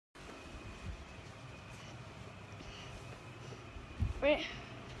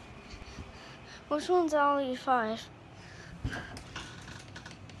Which one's Ollie 5?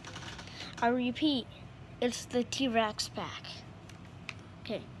 I repeat, it's the T-Rex pack.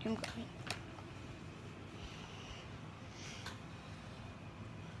 Okay, I'm going.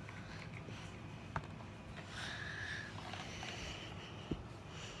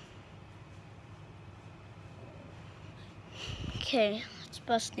 Okay, let's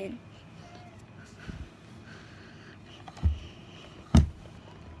bust in.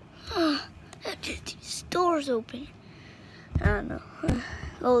 These doors open. I don't know.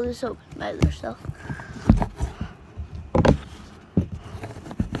 Oh, this open by themselves.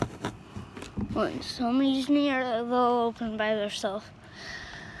 When somebody's near, they'll open by themselves.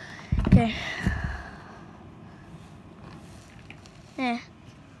 Okay.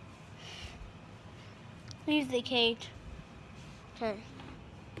 Leave the cage. Okay.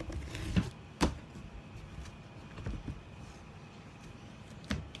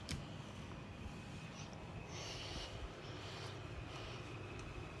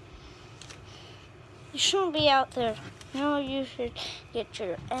 You shouldn't be out there. No, you should get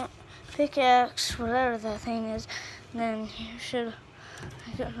your pickaxe, whatever that thing is, and then you should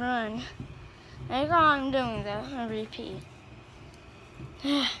run. I know I'm doing that. I repeat.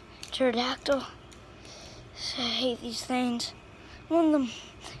 Pterodactyl. I hate these things. One of them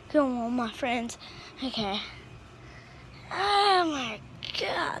killed all my friends. Okay. Oh my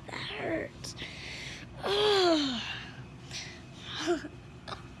God, that hurts.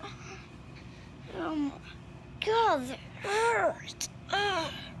 Oh my God, that hurts.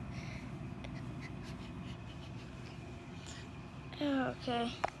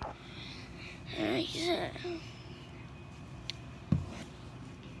 Okay.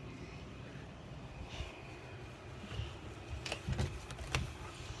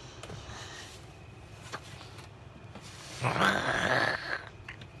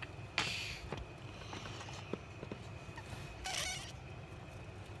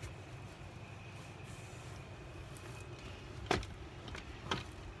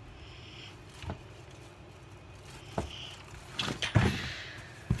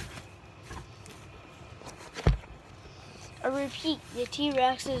 I repeat, the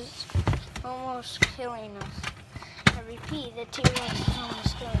T-Rex is almost killing us. I repeat, the T-Rex is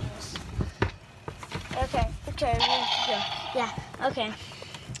almost killing us. Okay, we have to go. Yeah, okay.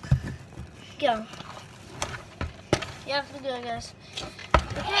 Go. You have to go, guys.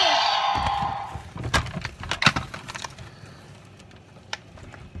 Okay.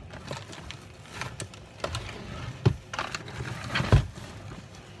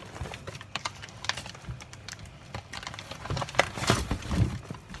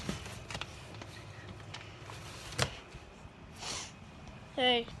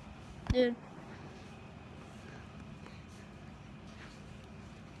 Hey, dude.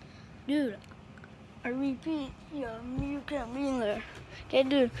 Dude, I repeat, you can't be in there. Okay,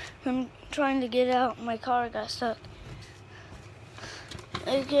 dude, I'm trying to get out. My car got stuck.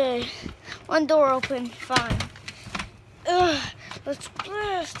 Okay, one door open, fine. Ugh, let's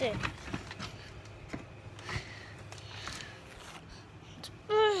blast it. Let's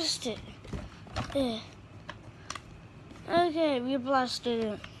blast it. Yeah. Okay, we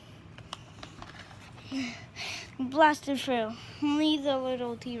blasted it. Blasted through. Only the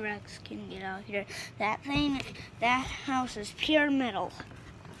little T-Rex can get out here. That house is pure metal.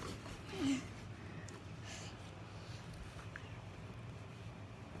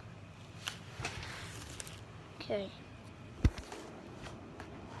 Okay.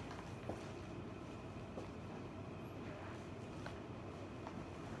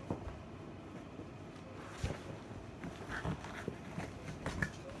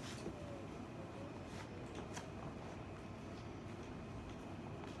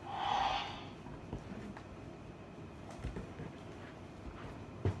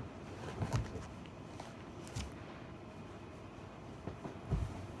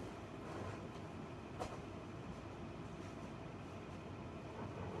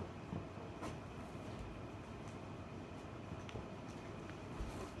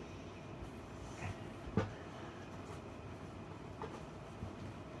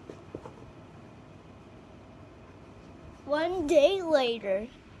 One day later,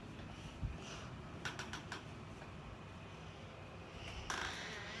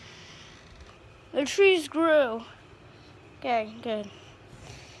 the trees grew. Okay, good.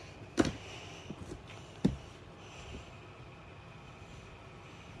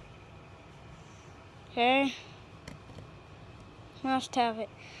 Okay. Must have it.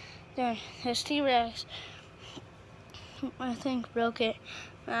 There, this T-Rex, I think broke it.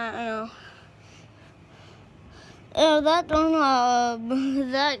 I don't know. Oh, that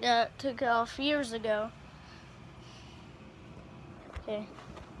one, that got took off years ago. Okay.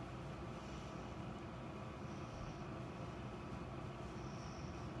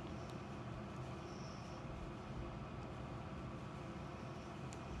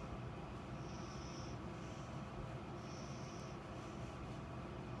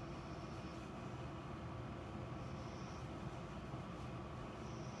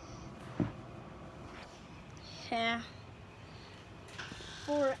 Yeah.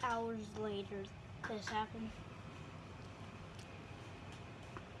 4 hours later, this happened.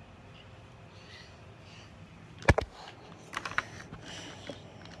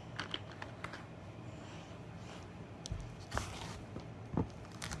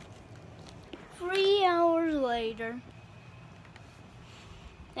 Three hours later.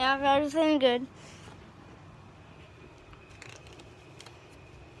 Yeah, everything good.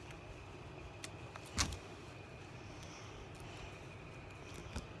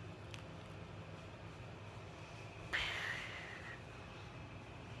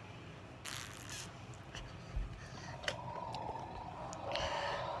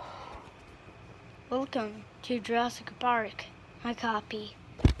 Welcome to Jurassic Park. My copy.